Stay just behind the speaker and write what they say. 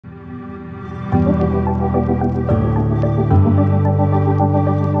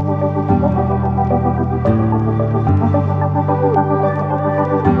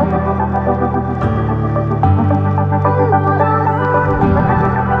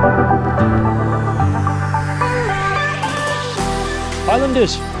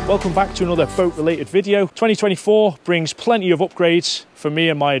Highlanders, welcome back to another boat related video. 2024 brings plenty of upgrades for me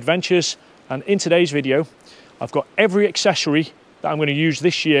and my adventures, and in today's video I've got every accessory that I'm going to use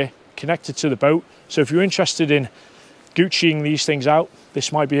this year connected to the boat. So if you're interested in Gucciing these things out,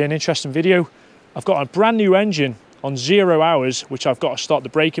 this might be an interesting video. I've got a brand new engine on 0 hours, which I've got to start the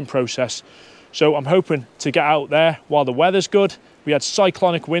braking process, so I'm hoping to get out there while the weather's good. We had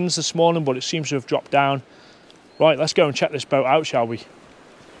cyclonic winds this morning, but it seems to have dropped down. Right, let's go and check this boat out, shall we?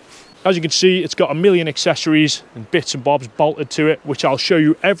 As you can see, it's got a million accessories and bits and bobs bolted to it, which I'll show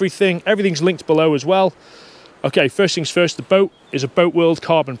you everything. Everything's linked below as well. Okay, first things first, the boat is a Boatworld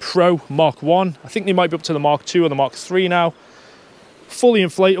Carbon Pro Mark 1. I think they might be up to the Mark 2 or the Mark 3 now. Fully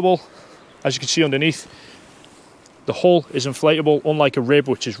inflatable, as you can see underneath. The hull is inflatable, unlike a rib,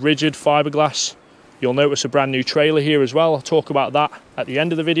 which is rigid fiberglass. You'll notice a brand new trailer here as well. I'll talk about that at the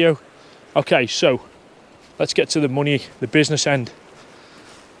end of the video. Okay, so let's get to the money, the business end.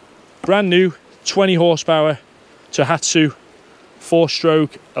 Brand new 20 horsepower Tohatsu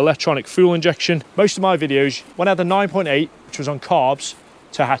 4-stroke electronic fuel injection. Most of my videos, when I had the 9.8, which was on carbs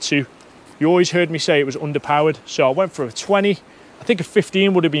Tohatsu, you always heard me say it was underpowered, so I went for a 20. I think a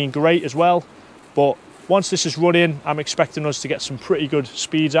 15 would have been great as well, but once this is running, I'm expecting us to get some pretty good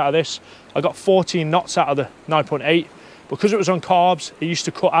speeds out of this. I got 14 knots out of the 9.8. Because it was on carbs, it used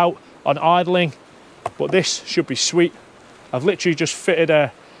to cut out on idling, but this should be sweet. I've literally just fitted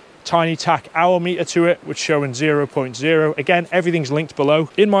a tiny tack hour meter to it, which showing 0.0. Again, everything's linked below.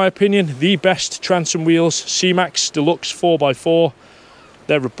 In my opinion, the best transom wheels, C-Max Deluxe 4x4.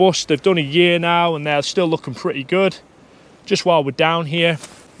 They're robust. They've done a year now and they're still looking pretty good. Just while we're down here,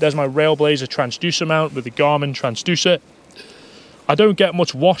 there's my Railblazer transducer mount with the Garmin transducer. I don't get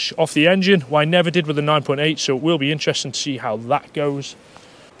much wash off the engine, well, I never did with the 9.8, so it will be interesting to see how that goes.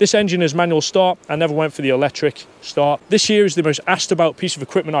 This engine is manual start. I never went for the electric start. This here is the most asked about piece of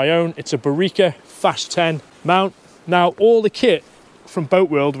equipment I own. It's a Barika Fast 10 mount. Now, all the kit from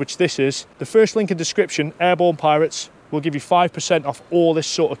Boatworld, which this is, the first link in description, Airborne Pirates, will give you 5% off all this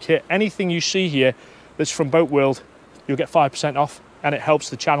sort of kit. Anything you see here that's from Boatworld, you'll get 5% off, and it helps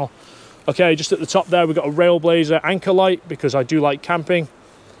the channel. Okay, just at the top there, we've got a Railblazer anchor light because I do like camping.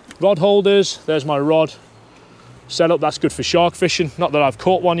 Rod holders, there's my rod setup. That's good for shark fishing, not that I've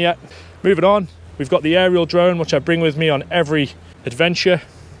caught one yet. Moving on, we've got the aerial drone, which I bring with me on every adventure.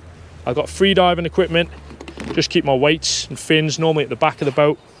 I've got free diving equipment, just keep my weights and fins normally at the back of the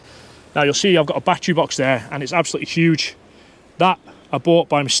boat. Now you'll see I've got a battery box there and it's absolutely huge. That I bought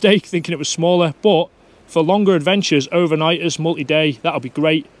by mistake thinking it was smaller, but for longer adventures, overnighters, multi-day, that'll be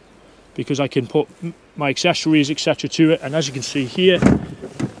great because I can put my accessories, etc. to it. And as you can see here,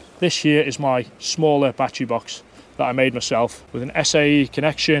 this here is my smaller battery box that I made myself with an SAE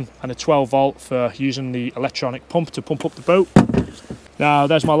connection and a 12 volt for using the electronic pump to pump up the boat. Now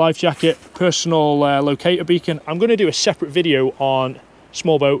there's my life jacket, personal locator beacon. I'm going to do a separate video on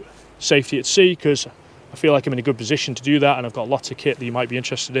small boat safety at sea because I feel like I'm in a good position to do that, and I've got lots of kit that you might be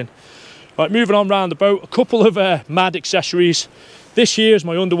interested in. Right, moving on around the boat, a couple of mad accessories. This here is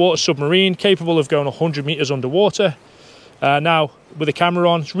my underwater submarine, capable of going 100 meters underwater. Now, with the camera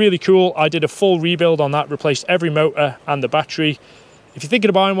on, it's really cool. I did a full rebuild on that, replaced every motor and the battery. If you're thinking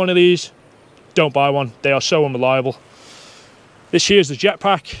of buying one of these, don't buy one. They are so unreliable. This here is the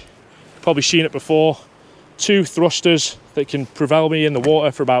jetpack. You've probably seen it before. 2 thrusters that can propel me in the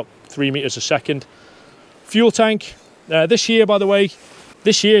water for about 3 meters a second. Fuel tank. This here, by the way,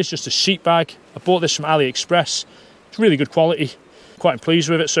 this here is just a seat bag. I bought this from AliExpress. It's really good quality. Quite pleased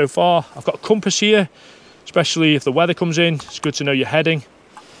with it so far. I've got a compass here, especially if the weather comes in. It's good to know you're heading.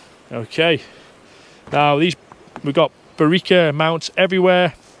 Okay, now we've got Barika mounts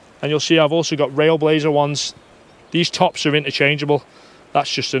everywhere, and you'll see I've also got Railblazer ones. These tops are interchangeable.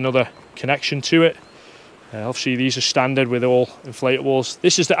 That's just another connection to it. Obviously these are standard with all inflatables.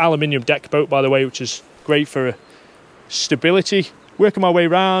 This is the aluminium deck boat, by the way, which is great for stability. Working my way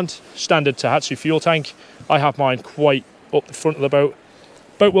around, standard Tohatsu fuel tank. I have mine quite up the front of the boat.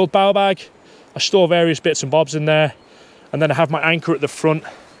 Boatworld bow bag. I store various bits and bobs in there, and then I have my anchor at the front.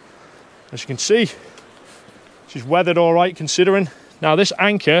 As you can see, she's weathered all right considering. Now this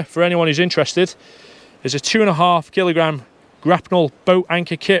anchor, for anyone who's interested, is a 2.5 kilogram grapnel boat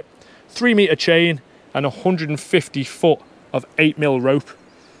anchor kit, 3 meter chain, and 150 foot of 8mm rope,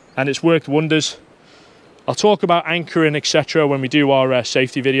 and it's worked wonders. I'll talk about anchoring, etc. when we do our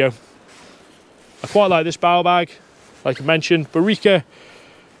safety video. I quite like this bow bag, like I mentioned. Barika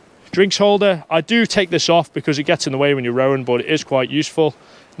drinks holder. I do take this off because it gets in the way when you're rowing, but it is quite useful.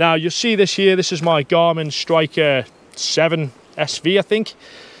 Now you'll see this here, this is my Garmin Striker 7 SV, I think.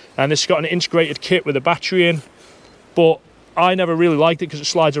 And this has got an integrated kit with a battery in, but I never really liked it because it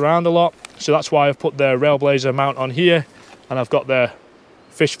slides around a lot. So that's why I've put the Railblazer mount on here, and I've got the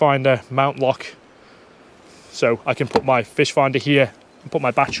fish finder mount lock. So I can put my fish finder here and put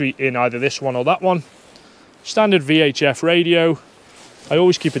my battery in either this one or that one. Standard VHF radio. I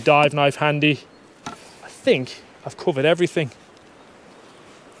always keep a dive knife handy. I think I've covered everything.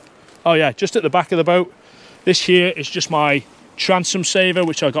 Oh yeah, just at the back of the boat, this here is just my transom saver,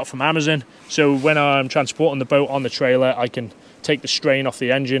 which I got from Amazon. So when I'm transporting the boat on the trailer, I can take the strain off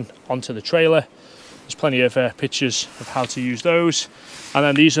the engine onto the trailer. There's plenty of pictures of how to use those. And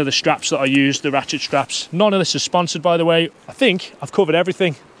then these are the straps that I use, the ratchet straps. None of this is sponsored, by the way. I think I've covered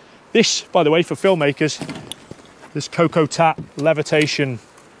everything. This, by the way, for filmmakers, this Coco Tat levitation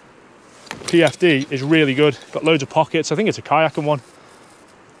PFD is really good. Got loads of pockets. I think it's a kayaking one.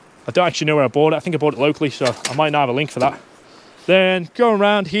 I don't actually know where I bought it. I think I bought it locally, so I might not have a link for that. Then going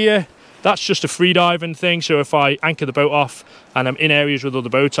around here, that's just a free diving thing. So if I anchor the boat off and I'm in areas with other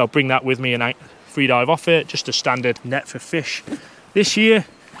boats, I'll bring that with me and free dive off it. Just a standard net for fish. This here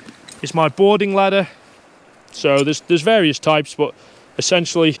is my boarding ladder. So there's various types, but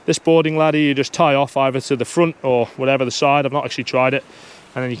essentially this boarding ladder you just tie off either to the front or whatever the side. I've not actually tried it.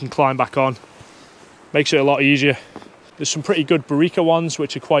 And then you can climb back on. Makes it a lot easier. There's some pretty good Barika ones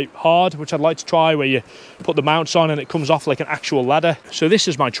which are quite hard, which I'd like to try, where you put the mounts on and it comes off like an actual ladder. So this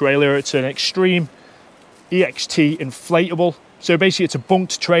is my trailer. It's an Extreme EXT inflatable. So basically it's a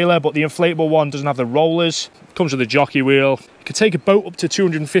bunked trailer, but the inflatable one doesn't have the rollers. It comes with a jockey wheel. It can take a boat up to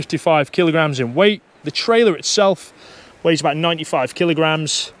 255 kilograms in weight. The trailer itself weighs about 95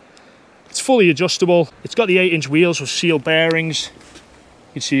 kilograms. It's fully adjustable. It's got the 8-inch wheels with sealed bearings.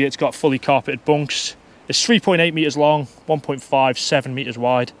 You can see it's got fully carpeted bunks. It's 3.8 meters long, 1.57 meters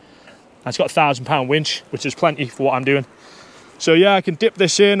wide. And it's got a 1,000-pound winch, which is plenty for what I'm doing. So yeah, I can dip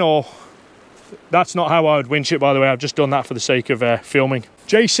this in, or that's not how I would winch it, by the way. I've just done that for the sake of filming.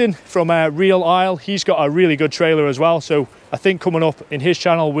 Jason from Real Isle, he's got a really good trailer as well. So I think coming up in his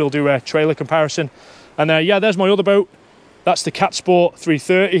channel, we'll do a trailer comparison. And yeah, there's my other boat. That's the Cat Sport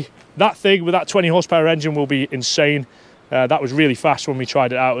 330. That thing with that 20 horsepower engine will be insane. That was really fast when we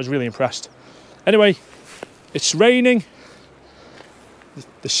tried it out. I was really impressed. Anyway, it's raining.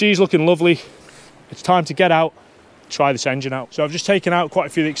 The sea's looking lovely. It's time to get out, try this engine out. So I've just taken out quite a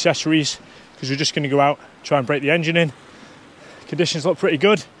few of the accessories because we're just going to go out, try and break the engine in. Conditions look pretty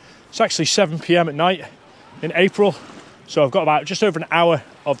good. It's actually 7 PM at night in April. So I've got about just over an hour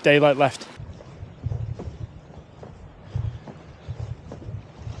of daylight left.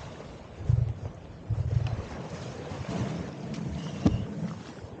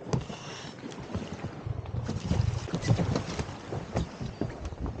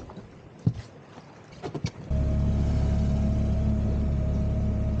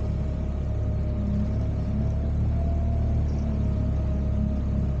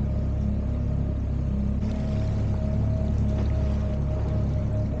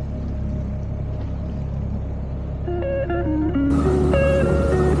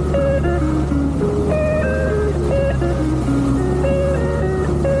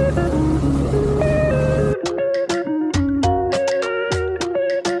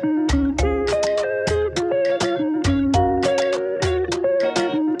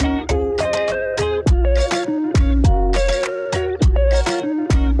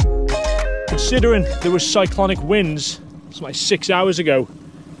 Considering there was cyclonic winds, it's like 6 hours ago,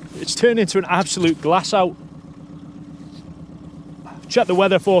 it's turned into an absolute glass out. Check the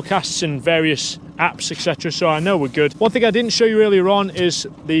weather forecasts and various apps, etc., so I know we're good. One thing I didn't show you earlier on is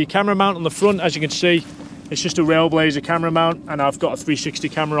the camera mount on the front. As you can see, it's just a Railblazer camera mount, and I've got a 360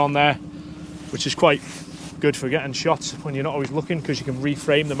 camera on there, which is quite good for getting shots when you're not always looking, because you can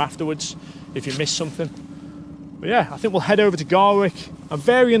reframe them afterwards if you miss something. But yeah, I think we'll head over to Garwick. I'm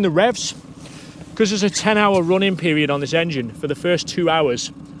varying the revs because there's a 10-hour run-in period on this engine. For the first 2 hours,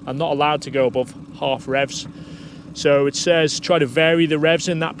 I'm not allowed to go above half revs. So it says try to vary the revs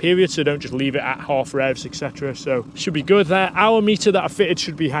in that period, so don't just leave it at half revs, etc. So should be good there. Hour meter that I fitted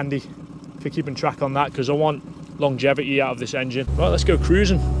should be handy for keeping track on that, because I want longevity out of this engine. Right, let's go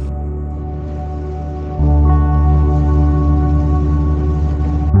cruising.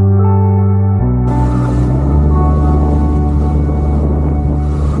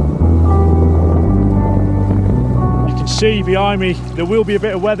 See behind me, there will be a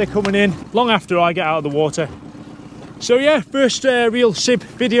bit of weather coming in long after I get out of the water. So yeah, first real SIB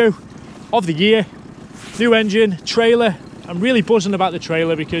video of the year. New engine, trailer. I'm really buzzing about the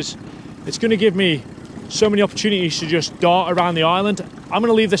trailer because it's going to give me so many opportunities to just dart around the island. I'm going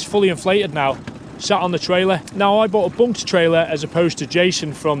to leave this fully inflated now, sat on the trailer. Now, I bought a bunked trailer as opposed to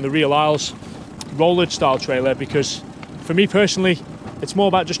Jason from the Real Isles rolled style trailer because for me personally, it's more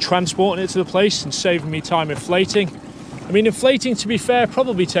about just transporting it to the place and saving me time inflating. I mean, inflating, to be fair,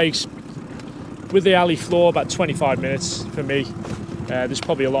 probably takes, with the alley floor, about 25 minutes for me. There's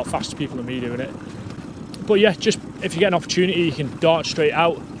probably a lot faster people than me doing it. But yeah, just if you get an opportunity, you can dart straight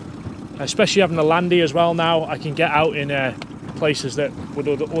out. Especially having a landy as well now, I can get out in places that would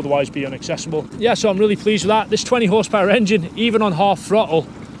otherwise be inaccessible. Yeah, so I'm really pleased with that. This 20 horsepower engine, even on half throttle,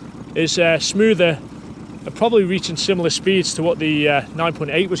 is smoother and probably reaching similar speeds to what the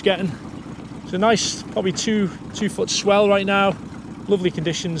 9.8 was getting. It's a nice, probably two foot swell right now. Lovely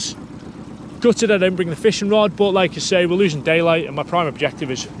conditions. Gutted I didn't bring the fishing rod, but like I say, we're losing daylight and my prime objective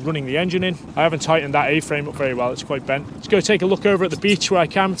is running the engine in. I haven't tightened that A-frame up very well, it's quite bent. Let's go take a look over at the beach where I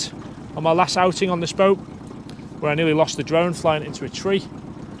camped on my last outing on this boat, where I nearly lost the drone flying into a tree.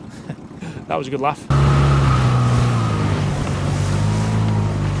 That was a good laugh.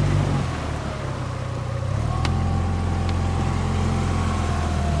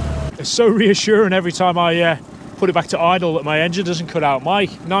 It's so reassuring every time I put it back to idle that my engine doesn't cut out. My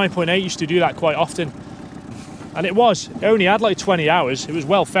 9.8 used to do that quite often, and it only had like 20 hours. It was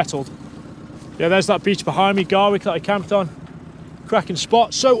well fettled. Yeah, there's that beach behind me, Garwick, that I camped on. Cracking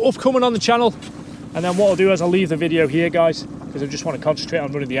spot. So upcoming on the channel, and then what I'll do is I'll leave the video here, guys, because I just want to concentrate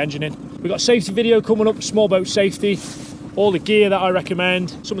on running the engine in. We've got a safety video coming up, small boat safety, all the gear that I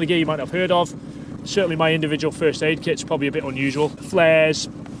recommend, some of the gear you might not have heard of. Certainly my individual first aid kit's probably a bit unusual. Flares,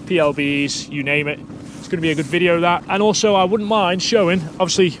 PLBs, you name it. It's going to be a good video of that. And also I wouldn't mind showing,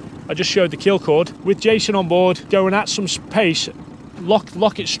 obviously I just showed the kill cord, with Jason on board, going at some pace,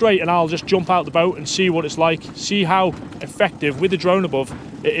 lock it straight, and I'll just jump out the boat and see what it's like, see how effective with the drone above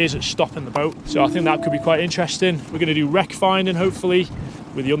it is at stopping the boat. So I think that could be quite interesting. We're going to do wreck finding hopefully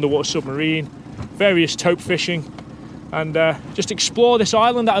with the underwater submarine, various taupe fishing, and just explore this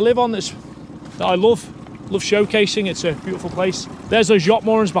island that I live on that I love showcasing. It's a beautiful place. There's those yacht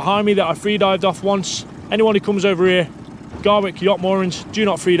moorings behind me that I free dived off once. Anyone who comes over here, Garwick yacht moorings, do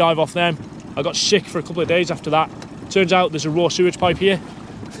not free dive off them. I got sick for a couple of days after that. Turns out there's a raw sewage pipe here.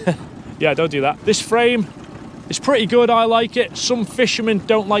 Yeah, don't do that. This frame is pretty good, I like it. Some fishermen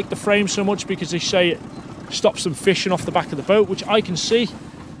don't like the frame so much because they say it stops them fishing off the back of the boat, which I can see.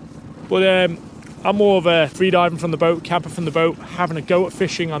 But I'm more of a free diving from the boat, camping from the boat, having a go at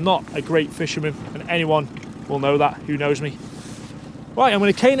fishing. I'm not a great fisherman, and anyone will know that who knows me. Right, I'm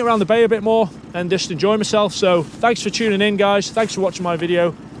going to cane it around the bay a bit more and just enjoy myself. So thanks for tuning in, guys. Thanks for watching my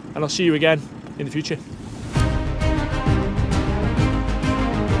video, and I'll see you again in the future.